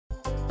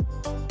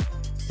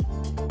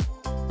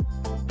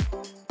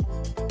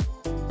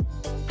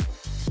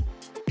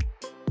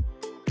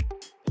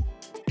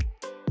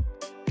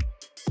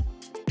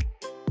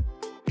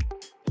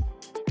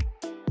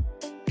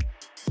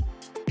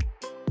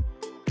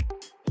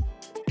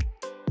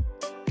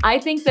I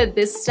think that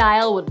this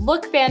style would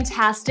look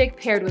fantastic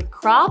paired with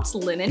cropped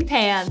linen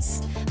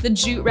pants. The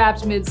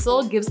jute-wrapped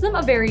midsole gives them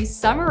a very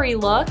summery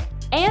look,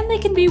 and they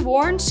can be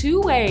worn two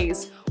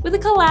ways, with a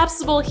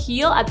collapsible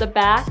heel at the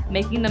back,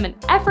 making them an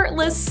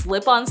effortless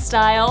slip-on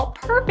style,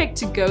 perfect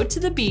to go to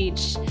the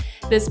beach.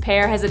 This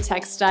pair has a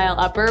textile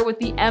upper with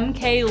the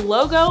MK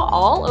logo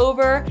all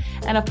over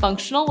and a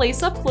functional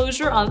lace-up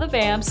closure on the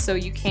vamp so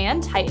you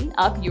can tighten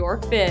up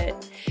your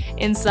fit.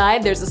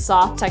 Inside, there's a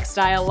soft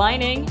textile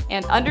lining,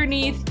 and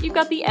underneath, you've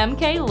got the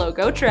MK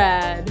logo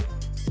tread.